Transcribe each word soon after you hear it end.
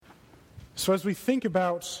So as we think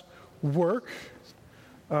about work,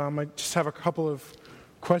 I just have a couple of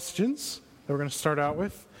questions that we're going to start out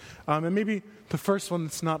with. And maybe the first one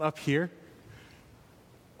that's not up here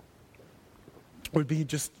would be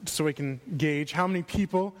just so we can gauge how many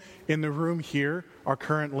people in the room here are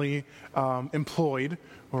currently employed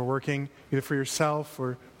or working either for yourself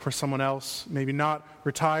or for someone else, maybe not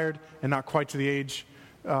retired and not quite to the age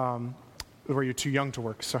where you're too young to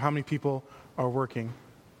work. So how many people are working?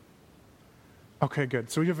 Okay, good.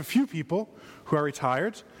 So we have a few people who are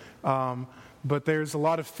retired, but there's a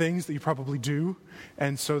lot of things that you probably do,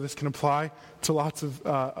 and so this can apply to lots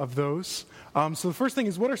of those. So the first thing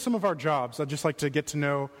is, what are some of our jobs? I'd just like to get to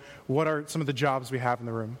know what are some of the jobs we have in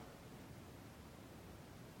the room.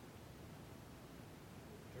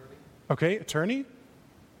 Okay, attorney?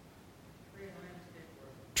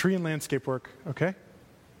 Tree and landscape work. Okay.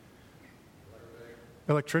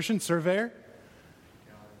 Electrician, surveyor?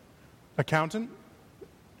 Accountant?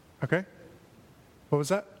 Okay. What was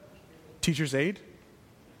that? Teacher's aide?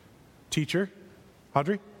 Teacher?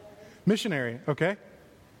 Audrey? Missionary. Okay.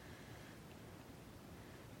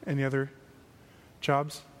 Any other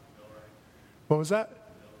jobs? What was that?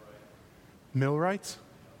 Millwrights?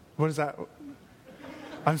 What is that?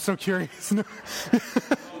 I'm so curious.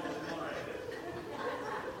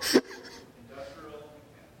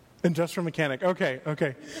 Industrial mechanic.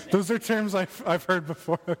 Okay. Those are terms I've heard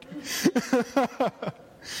before. Okay.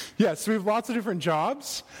 Yeah, so we have lots of different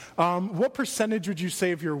jobs. What percentage would you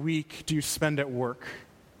say of your week do you spend at work?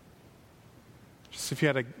 Just if you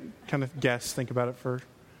had to kind of guess, think about it for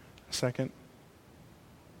a second.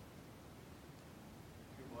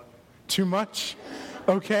 Too much?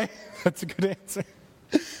 Okay, that's a good answer.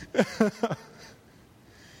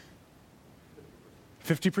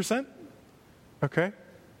 50%? Okay.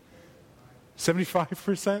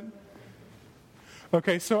 75%?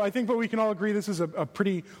 Okay, so I think what we can all agree, this is a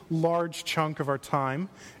pretty large chunk of our time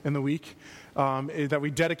in the week that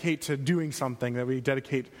we dedicate to doing something, that we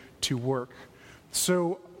dedicate to work.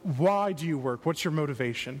 So why do you work? What's your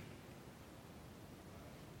motivation?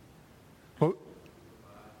 Well,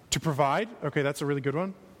 to provide? Okay, that's a really good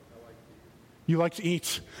one. You like to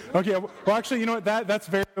eat. Okay, well actually, you know what, that's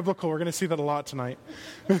very biblical. We're going to see that a lot tonight.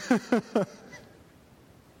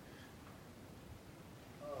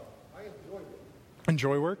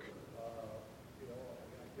 Enjoy work? I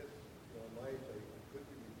guess, in my age, I could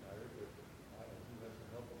be retired, but I do have some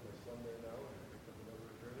help with my son there now, and I picked up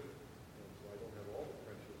another attorney, and so I don't have all the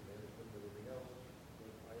pressure of management and everything else,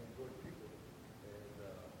 but I enjoy people. And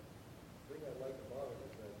the thing I like about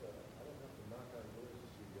it is that I don't have to knock on doors to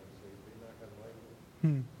see them saved. They knock on my door. So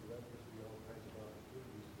that gives me all kinds of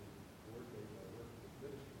opportunities to coordinate my work with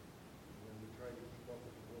ministry. And then we try to keep up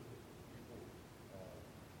with the work of people,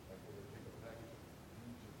 like when they take a package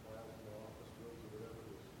files in the office bills or whatever,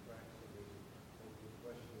 there's tracks and there's a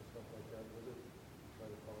question and stuff like that with it. Try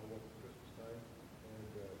to follow up at Christmas time. And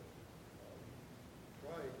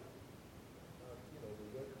try, the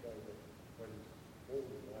younger guys are quite as old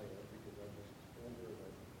as I am because I'm just older and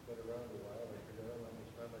I've been around a while. I figure out how much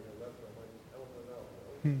time I got left, I might just help them out.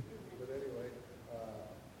 But anyway,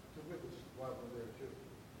 to witness while we're there too.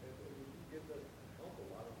 And we get to help a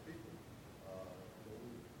lot of people. We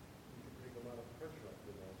can take a lot of pressure off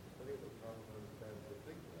their lives. Many of the problems aren't as bad as they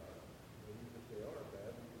think they are. And even if they are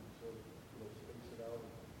bad, we can sort of space it out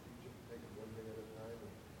and teach them, take it one day at a time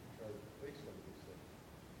and try to face some of these things.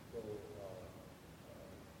 So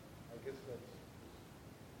I guess that's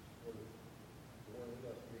sort of one of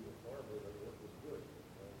us being a farmer, that work was good.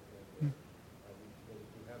 And I was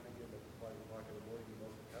too happy getting up at 5 o'clock in the morning to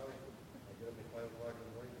milk the cows. I get up at 5 o'clock in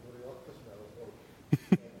the morning to go to the office now. So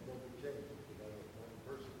no big change because I'm a morning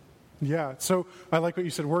person. Yeah, so I like what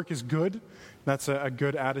you said, work is good. That's a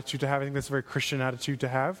good attitude to have. I think that's a very Christian attitude to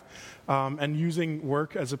have. And using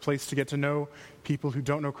work as a place to get to know people who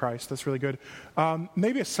don't know Christ, that's really good.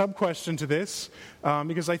 Maybe a sub-question to this,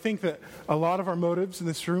 because I think that a lot of our motives in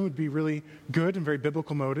this room would be really good and very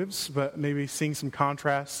biblical motives, but maybe seeing some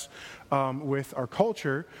contrasts with our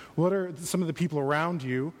culture. What are some of the people around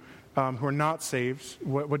you who are not saved?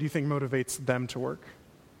 What do you think motivates them to work?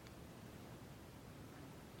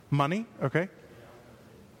 Money, okay.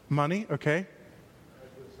 Money, okay. I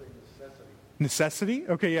was going to say necessity. Necessity?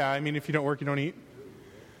 Okay, yeah, I mean, if you don't work, you don't eat.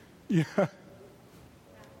 Yeah.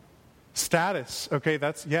 Status, okay,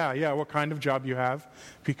 that's, yeah, what kind of job you have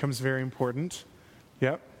becomes very important.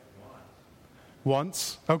 Yep.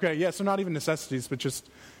 Wants. Okay, yeah, so not even necessities, but just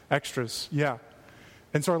extras, yeah.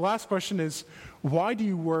 And so our last question is, why do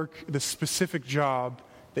you work the specific job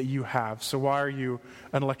that you have? So why are you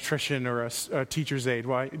an electrician or a teacher's aide?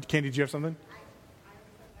 Why, Candy, do you have something?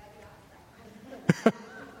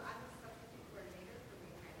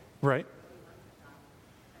 Right.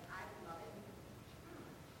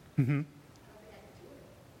 Mm-hmm.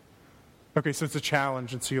 Okay, so it's a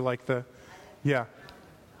challenge, and so you like the, yeah.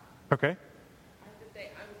 Okay. I have to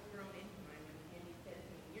say, I was thrown into mine when Andy said to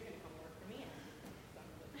me, "You're going to come work for me." And I said,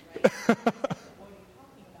 "Right?" What are you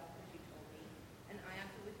talking about? Because she told me, and I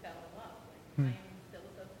absolutely fell in love. Like, I am still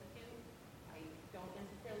a substitute. I don't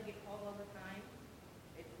necessarily get called all the time.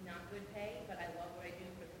 It's not good pay, but I love what I do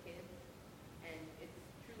for the kids, and it's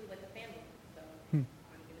truly like a family. So I'm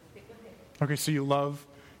going to stick with it. Okay, so you love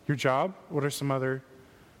your job. What are some other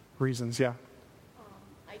reasons? Yeah.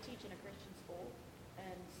 I teach in a Christian school,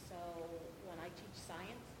 and so when I teach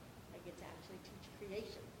science, I get to actually teach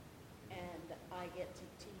creation, and I get to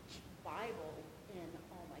teach Bible in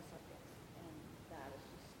all my subjects, and that is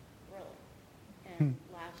just thrilling. And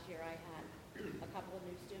last year I had a couple of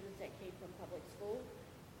new students that came from public school,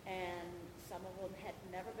 and some of them had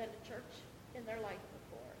never been to church in their life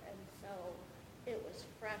before, and so it was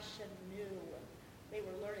fresh and new, and they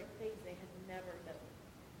were learning things they had never known.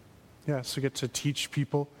 Yeah, so get to teach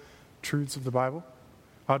people truths of the Bible.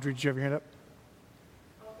 Audrey, did you have your hand up?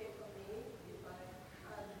 Okay, for me, if I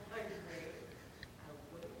had my way, I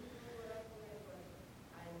wouldn't do what I did, but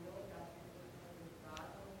I know that people have God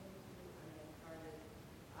on me too, and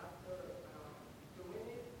I started after doing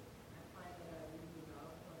it, I find that I really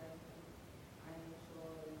love what I do. I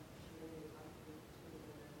enjoy sharing the gospel with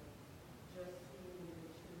children and just seeing the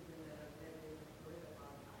children that have never even heard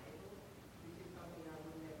about the Bible, which is something I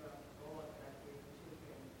would never have thought that the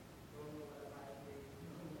children don't know what the Bible is,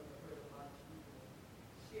 don't never heard about Jesus.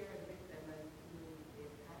 Share it with them and feel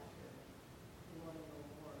their passion to want to know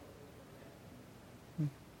more of the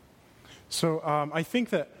So I think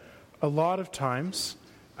that a lot of times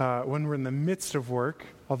when we're in the midst of work,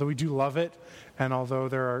 although we do love it, and although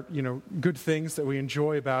there are good things that we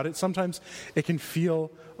enjoy about it, sometimes it can feel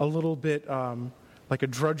a little bit like a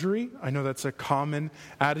drudgery. I know that's a common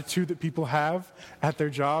attitude that people have at their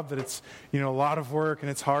job, that it's a lot of work and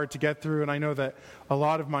it's hard to get through. And I know that a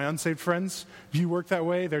lot of my unsaved friends view work that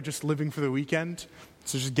way. They're just living for the weekend.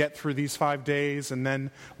 So just get through these 5 days and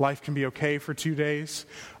then life can be okay for 2 days.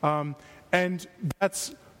 And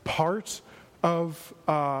that's part of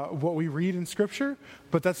what we read in Scripture,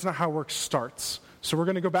 but that's not how work starts. So we're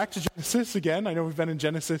going to go back to Genesis again. I know we've been in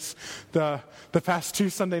Genesis the past 2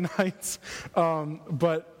 Sunday nights,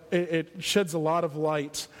 but it sheds a lot of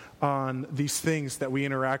light on these things that we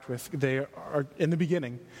interact with. They are in the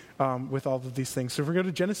beginning with all of these things. So if we go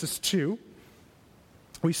to Genesis 2,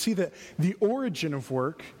 we see that the origin of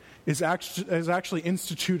work is actually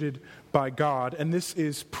instituted by God, and this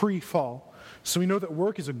is pre-fall. So we know that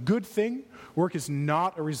work is a good thing. Work is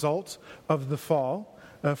not a result of the fall.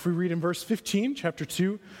 If we read in verse 15, chapter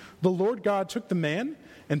 2, the Lord God took the man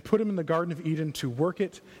and put him in the Garden of Eden to work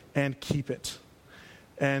it and keep it.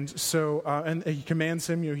 And so, and he commands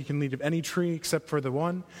him, he can eat of any tree except for the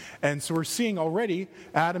one. And so we're seeing already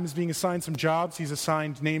Adam is being assigned some jobs. He's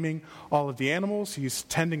assigned naming all of the animals. He's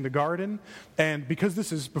tending the garden. And because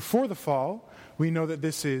this is before the fall, we know that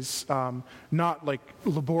this is not like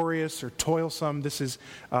laborious or toilsome. This is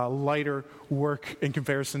lighter work in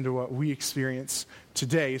comparison to what we experience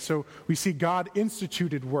today. So we see God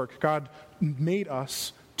instituted work. God made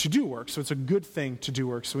us to do work. So it's a good thing to do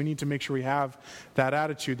work. So we need to make sure we have that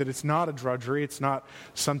attitude, that it's not a drudgery. It's not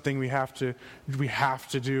something we have to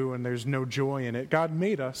do and there's no joy in it. God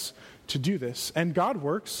made us to do this. And God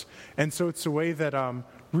works. And so it's a way that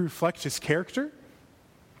we reflect his character.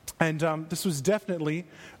 And this was definitely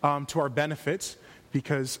to our benefit,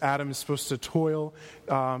 because Adam is supposed to toil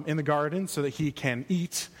in the garden so that he can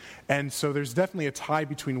eat. And so there's definitely a tie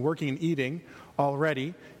between working and eating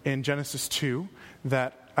already in Genesis 2,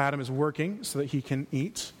 that Adam is working so that he can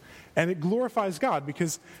eat. And it glorifies God,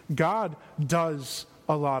 because God does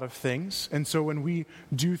a lot of things. And so when we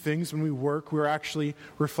do things, when we work, we're actually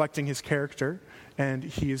reflecting his character, and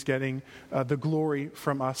he is getting the glory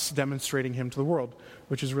from us demonstrating him to the world,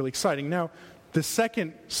 which is really exciting. Now, the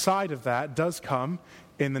second side of that does come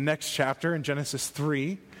in the next chapter, in Genesis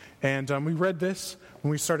 3. And we read this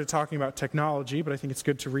when we started talking about technology, but I think it's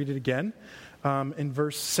good to read it again. In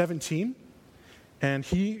verse 17, and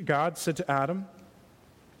God said to Adam,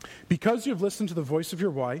 "Because you have listened to the voice of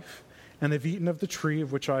your wife, and have eaten of the tree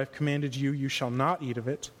of which I have commanded you, you shall not eat of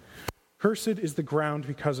it. Cursed is the ground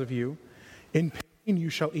because of you. In pain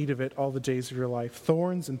you shall eat of it all the days of your life.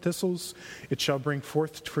 Thorns and thistles it shall bring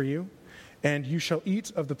forth for you. And you shall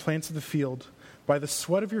eat of the plants of the field. By the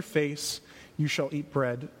sweat of your face you shall eat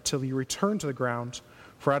bread, till you return to the ground.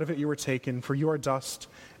 For out of it you were taken, for you are dust,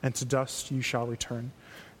 and to dust you shall return."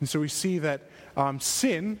 And so we see that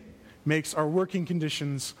sin makes our working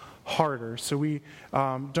conditions harder. So we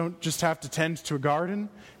don't just have to tend to a garden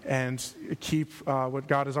and keep what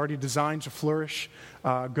God has already designed to flourish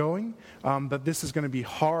going, but this is going to be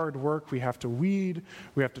hard work. We have to weed,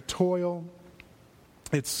 we have to toil.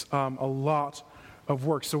 It's a lot of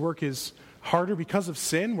work. So work is harder because of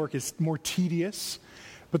sin. Work is more tedious.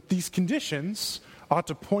 But these conditions ought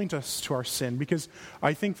to point us to our sin, because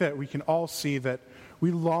I think that we can all see that we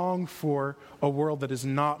long for a world that is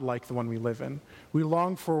not like the one we live in. We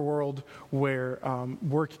long for a world where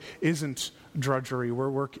work isn't drudgery, where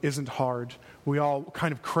work isn't hard. We all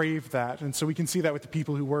kind of crave that. And so we can see that with the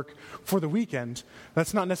people who work for the weekend.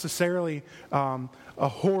 That's not necessarily a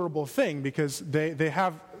horrible thing, because they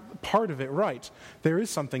have part of it right. There is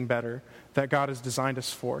something better that God has designed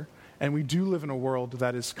us for. And we do live in a world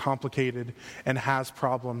that is complicated and has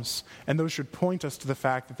problems. And those should point us to the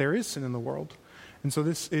fact that there is sin in the world. And so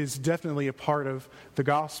this is definitely a part of the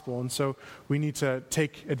gospel. And so we need to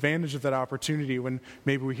take advantage of that opportunity when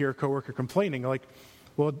maybe we hear a coworker complaining, like,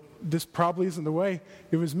 well, this probably isn't the way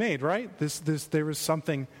it was made, right? There was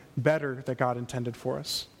something better that God intended for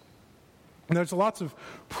us. And there's lots of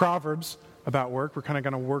proverbs about work. We're kind of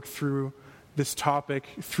going to work through this topic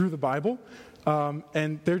through the Bible.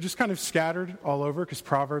 And they're just kind of scattered all over, because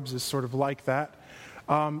Proverbs is sort of like that.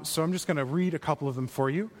 So I'm just going to read a couple of them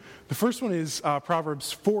for you. The first one is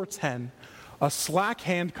Proverbs 4:10. A slack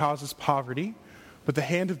hand causes poverty, but the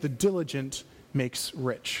hand of the diligent makes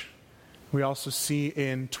rich. We also see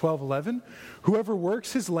in 12:11, whoever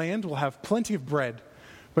works his land will have plenty of bread,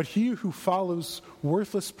 but he who follows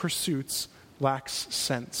worthless pursuits lacks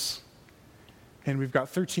sense. And we've got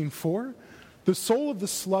 13:4. The soul of the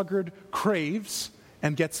sluggard craves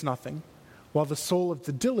and gets nothing, while the soul of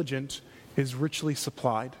the diligent is richly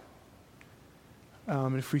supplied.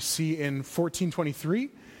 If we see in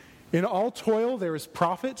 14:23, in all toil there is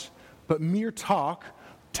profit, but mere talk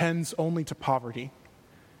tends only to poverty.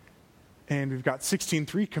 And we've got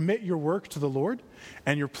 16:3, commit your work to the Lord,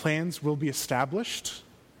 and your plans will be established.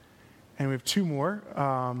 And we have two more,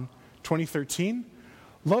 20:13,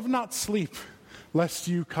 love not sleep, lest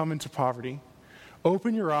you come into poverty.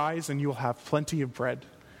 Open your eyes, and you will have plenty of bread.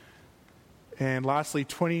 And lastly,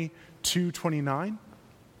 22:29.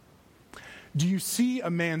 Do you see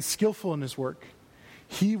a man skillful in his work?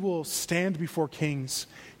 He will stand before kings.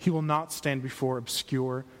 He will not stand before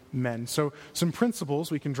obscure men. So some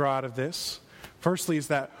principles we can draw out of this. Firstly is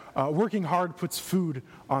that working hard puts food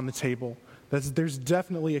on the table. There's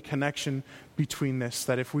definitely a connection between this,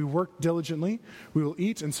 that if we work diligently, we will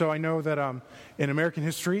eat. And so I know that in American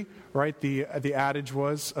history, right, the adage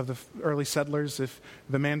was of the early settlers, if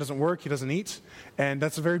the man doesn't work, he doesn't eat. And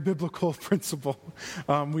that's a very biblical principle.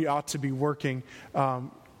 We ought to be working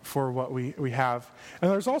for what we have.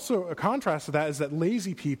 And there's also a contrast to that, is that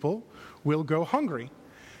lazy people will go hungry.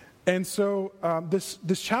 And so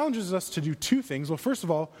this challenges us to do two things. Well, first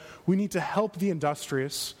of all, we need to help the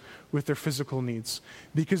industrious with their physical needs.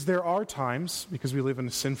 Because there are times, because we live in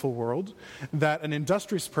a sinful world, that an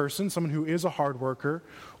industrious person, someone who is a hard worker,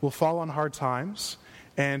 will fall on hard times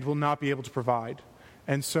and will not be able to provide.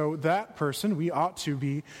 And so that person, we ought to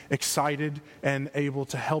be excited and able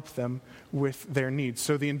to help them with their needs.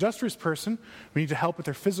 So the industrious person, we need to help with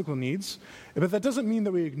their physical needs, but that doesn't mean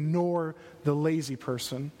that we ignore the lazy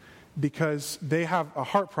person, because they have a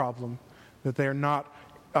heart problem, that they're not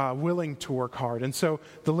willing to work hard. And so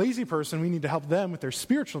the lazy person, we need to help them with their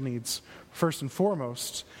spiritual needs first and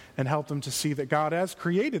foremost, and help them to see that God has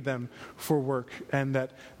created them for work, and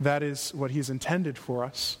that is what He's intended for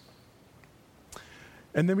us.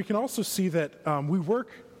 And then we can also see that we work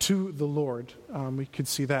to the Lord. We could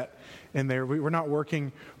see that in there. We're not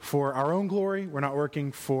working for our own glory. We're not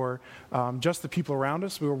working for just the people around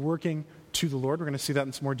us. We're working to the Lord. We're going to see that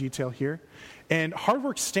in some more detail here. And hard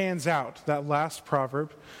work stands out. That last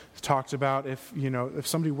proverb talked about if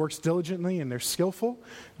somebody works diligently and they're skillful,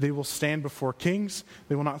 they will stand before kings.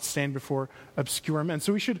 They will not stand before obscure men.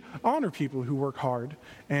 So we should honor people who work hard,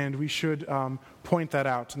 and we should point that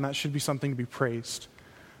out, and that should be something to be praised.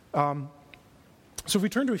 So if we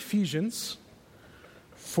turn to Ephesians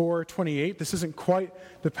 4:28, this isn't quite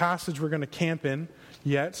the passage we're going to camp in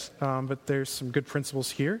yet, but there's some good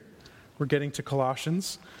principles here. We're getting to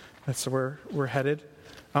Colossians. That's where we're headed.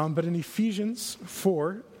 But in Ephesians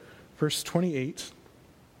 4, verse 28,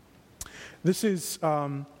 this is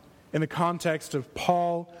in the context of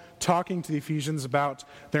Paul talking to the Ephesians about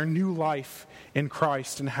their new life in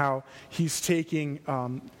Christ, and how he's taking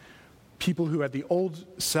people who had the old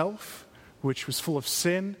self, which was full of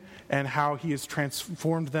sin, and how he has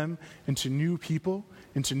transformed them into new people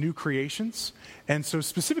into new creations. And so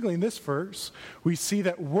specifically in this verse, we see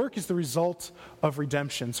that work is the result of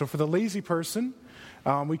redemption. So for the lazy person,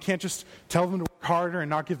 we can't just tell them to work harder and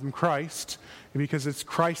not give them Christ, because it's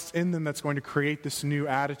Christ in them that's going to create this new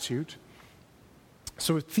attitude.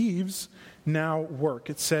 So thieves now work.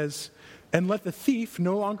 It says, "And let the thief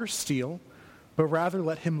no longer steal, but rather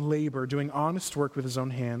let him labor, doing honest work with his own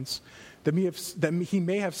hands, that he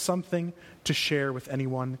may have something to share with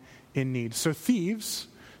anyone in need." So thieves,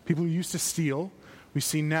 people who used to steal, we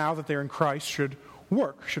see now that they're in Christ, should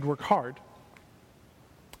work hard.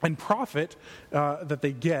 And profit that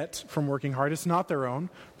they get from working hard is not their own.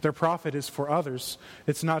 Their profit is for others.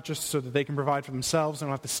 It's not just so that they can provide for themselves and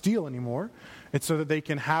don't have to steal anymore. It's so that they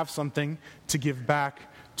can have something to give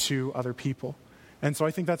back to other people. And so I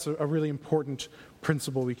think that's a really important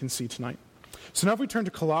principle we can see tonight. So now if we turn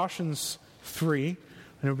to Colossians 3,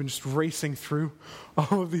 I know we've been just racing through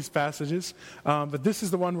all of these passages, but this is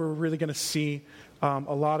the one where we're really going to see a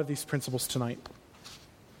lot of these principles tonight.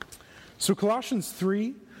 So Colossians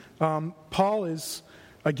 3, Paul is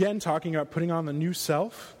again talking about putting on the new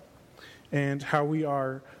self and how we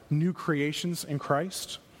are new creations in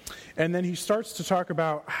Christ. And then he starts to talk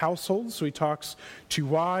about households. So he talks to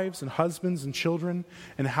wives and husbands and children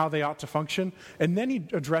and how they ought to function. And then he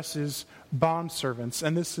addresses bondservants.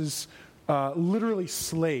 And this is literally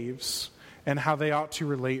slaves and how they ought to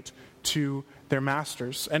relate to their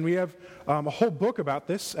masters. And we have a whole book about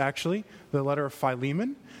this, actually, the letter of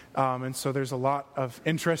Philemon. And so there's a lot of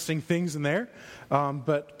interesting things in there.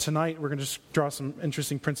 But tonight we're going to just draw some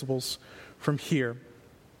interesting principles from here.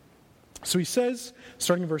 So he says,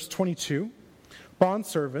 starting in verse 22,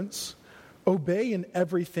 "Bondservants, obey in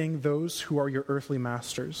everything those who are your earthly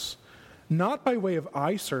masters, not by way of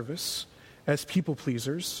eye service as people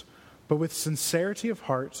pleasers, but with sincerity of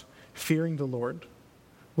heart, fearing the Lord.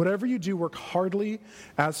 Whatever you do, work heartily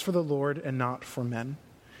as for the Lord and not for men,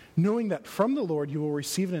 knowing that from the Lord you will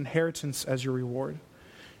receive an inheritance as your reward.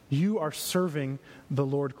 You are serving the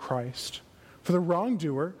Lord Christ. For the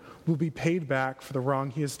wrongdoer will be paid back for the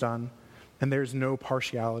wrong he has done, and there is no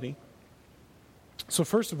partiality." So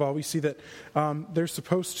first of all, we see that they're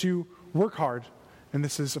supposed to work hard. And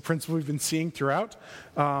this is a principle we've been seeing throughout.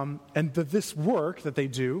 And that this work that they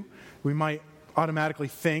do, we might automatically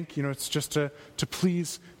think, it's just to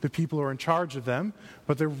please the people who are in charge of them.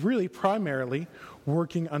 But they're really primarily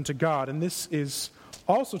working unto God. And this is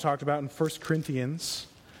also talked about in 1 Corinthians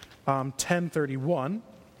 10:31.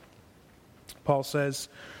 Paul says,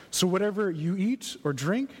 "So whatever you eat or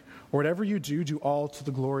drink, or whatever you do, do all to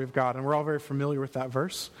the glory of God." And we're all very familiar with that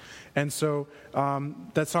verse. And so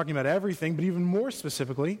that's talking about everything, but even more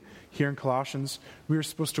specifically, here in Colossians, we are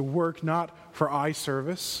supposed to work not for eye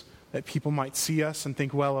service, that people might see us and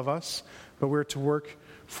think well of us, but we're to work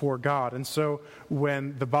for God. And so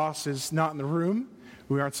when the boss is not in the room,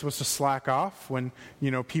 we aren't supposed to slack off. When,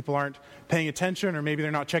 people aren't paying attention, or maybe they're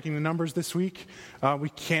not checking the numbers this week, we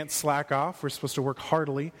can't slack off. We're supposed to work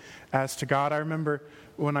heartily as to God. I remember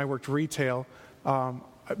when I worked retail,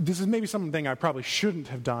 this is maybe something I probably shouldn't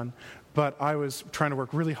have done, but I was trying to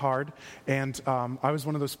work really hard, and I was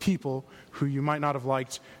one of those people who you might not have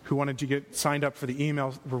liked, who wanted to get signed up for the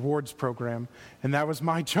email rewards program, and that was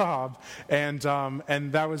my job, and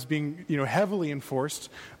that was being heavily enforced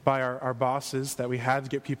by our bosses, that we had to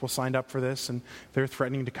get people signed up for this, and they're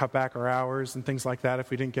threatening to cut back our hours and things like that if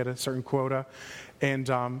we didn't get a certain quota. And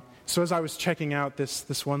so as I was checking out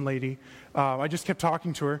this one lady, I just kept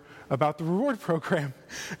talking to her about the reward program,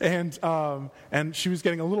 and she was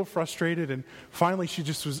getting a little frustrated, and finally she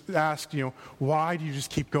just was asked, why do you just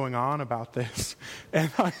keep going on about this?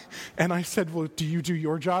 And I said, well, do you do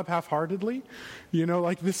your job half-heartedly?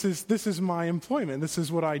 This is my employment. This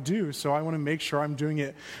is what I do, so I want to make sure I'm doing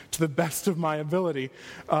it to the best of my ability.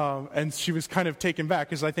 And she was kind of taken back,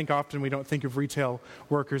 because I think often we don't think of retail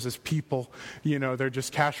workers as people. They're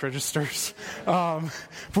just cash registers. But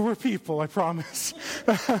we're people, I promise.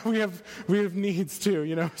 we have needs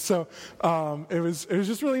too, So it was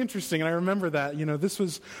just really interesting, and I remember that. This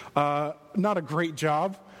was not a great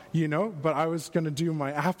job, but I was going to do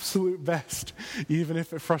my absolute best, even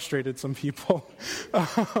if it frustrated some people.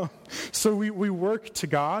 So we work to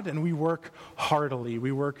God, and we work heartily.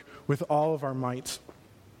 We work with all of our might.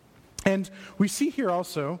 And we see here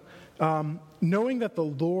also, knowing that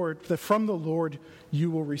from the Lord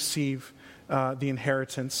you will receive the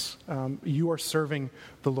inheritance. You are serving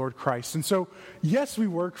the Lord Christ. And so, yes, we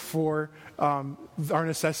work for our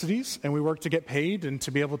necessities, and we work to get paid and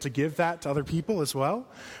to be able to give that to other people as well.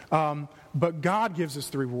 But God gives us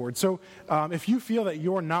the reward. So if you feel that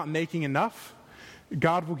you're not making enough,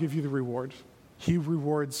 God will give you the reward. He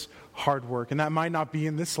rewards hard work. And that might not be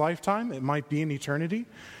in this lifetime. It might be in eternity.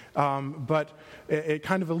 But it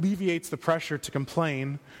kind of alleviates the pressure to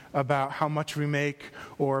complain about how much we make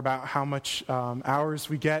or about how much hours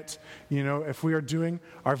we get. If we are doing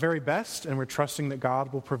our very best and we're trusting that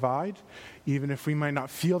God will provide, even if we might not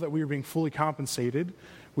feel that we are being fully compensated,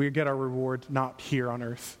 we get our reward not here on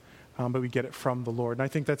earth, but we get it from the Lord. And I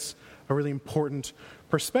think that's a really important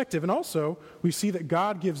perspective. And also, we see that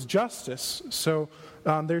God gives justice. So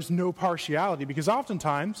there's no partiality, because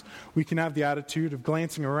oftentimes we can have the attitude of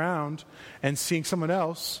glancing around and seeing someone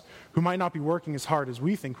else who might not be working as hard as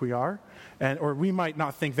we think we are, or we might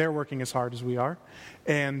not think they're working as hard as we are,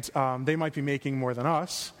 and they might be making more than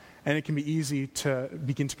us, and it can be easy to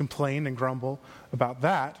begin to complain and grumble about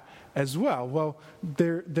that as well. Well,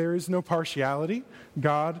 there is no partiality.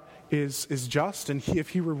 God is just, and if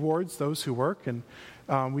he rewards those who work, and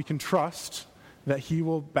we can trust that he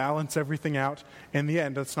will balance everything out in the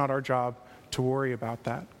end. It's not our job to worry about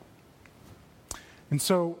that. And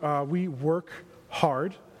so we work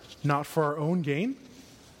hard, not for our own gain,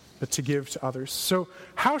 but to give to others. So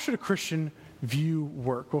how should a Christian view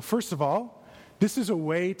work? Well, first of all, this is a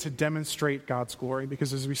way to demonstrate God's glory,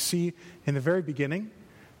 because as we see in the very beginning,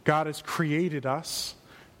 God has created us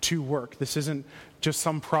to work. This isn't just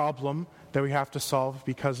some problem that we have to solve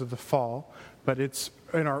because of the fall, but it's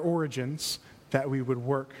in our origins that we would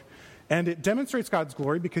work. And it demonstrates God's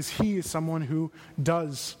glory because he is someone who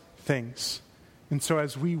does things. And so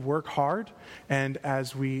as we work hard and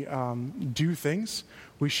as we do things,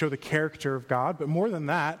 we show the character of God. But more than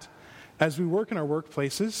that, as we work in our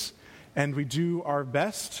workplaces and we do our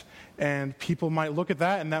best, and people might look at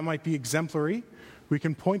that and that might be exemplary, we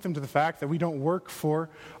can point them to the fact that we don't work for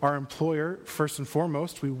our employer first and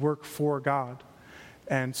foremost, we work for God.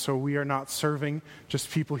 And so we are not serving just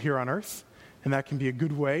people here on earth, and that can be a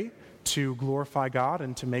good way to glorify God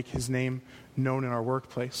and to make his name known in our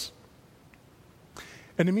workplace.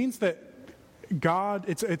 And it means that God,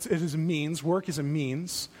 it is a means, work is a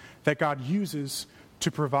means that God uses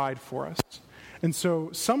to provide for us. And so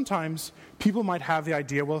sometimes people might have the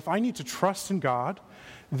idea, well, if I need to trust in God,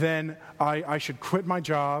 then I should quit my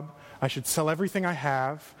job, I should sell everything I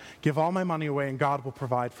have, give all my money away, and God will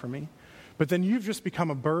provide for me. But then you've just become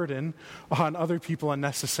a burden on other people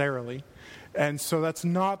unnecessarily. And so that's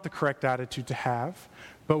not the correct attitude to have.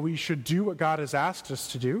 But we should do what God has asked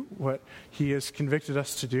us to do, what he has convicted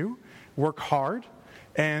us to do, work hard.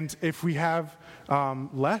 And if we have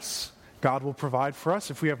less, God will provide for us.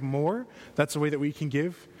 If we have more, that's a way that we can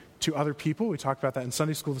give to other people. We talked about that in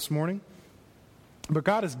Sunday school this morning. But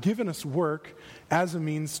God has given us work as a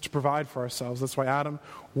means to provide for ourselves. That's why Adam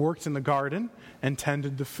worked in the garden and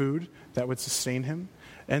tended the food that would sustain him.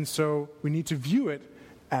 And so we need to view it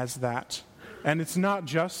as that. And it's not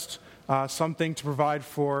just something to provide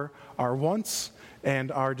for our wants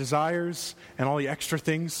and our desires and all the extra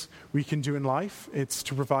things we can do in life. It's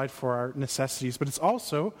to provide for our necessities. But it's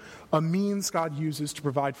also a means God uses to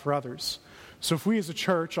provide for others. So if we as a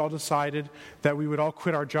church all decided that we would all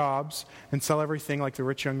quit our jobs and sell everything like the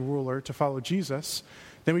rich young ruler to follow Jesus,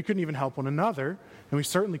 then we couldn't even help one another, and we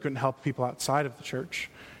certainly couldn't help people outside of the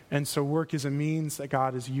church. And so work is a means that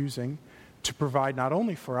God is using to provide not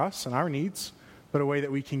only for us and our needs, but a way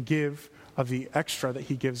that we can give of the extra that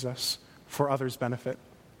he gives us for others' benefit.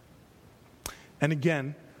 And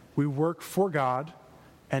again, we work for God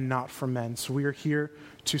and not for men. So we are here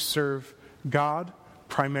to serve God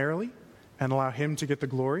primarily and allow him to get the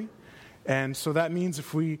glory. And so that means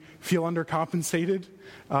if we feel undercompensated,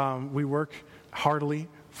 we work heartily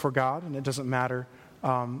for God, and it doesn't matter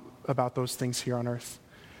about those things here on earth.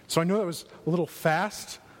 So I know that was a little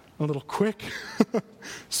fast, a little quick,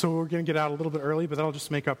 so we're going to get out a little bit early, but that'll just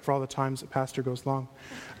make up for all the times that Pastor goes long.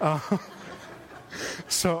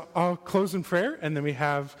 So I'll close in prayer, and then we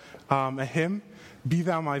have a hymn, Be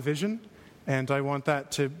Thou My Vision. And I want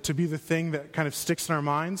that to be the thing that kind of sticks in our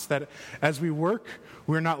minds, that as we work,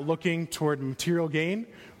 we're not looking toward material gain,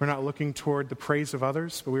 we're not looking toward the praise of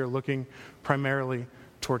others, but we are looking primarily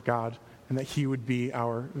toward God, and that he would be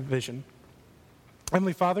our vision.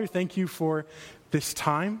 Heavenly Father, thank you for this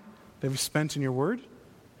time that we've spent in your word.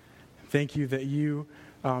 Thank you that you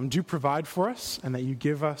do provide for us, and that you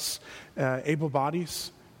give us able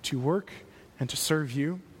bodies to work and to serve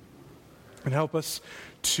you, and help us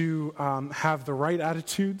to have the right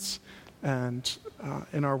attitudes and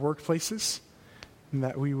in our workplaces, and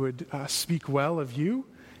that we would speak well of you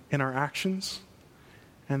in our actions,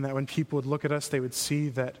 and that when people would look at us, they would see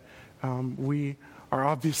that we are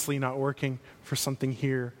obviously not working for something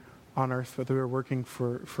here on earth, but that we are working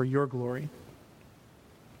for your glory.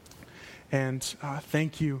 And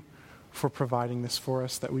thank you for providing this for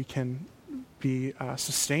us, that we can be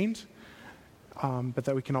sustained, but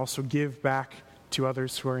that we can also give back to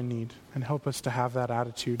others who are in need. And help us to have that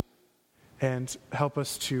attitude. And help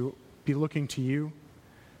us to be looking to you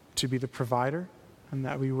to be the provider, and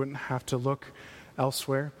that we wouldn't have to look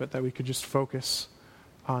elsewhere, but that we could just focus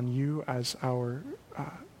on you as our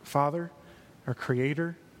Father, our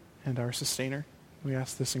Creator, and our Sustainer. We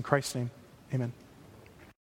ask this in Christ's name. Amen.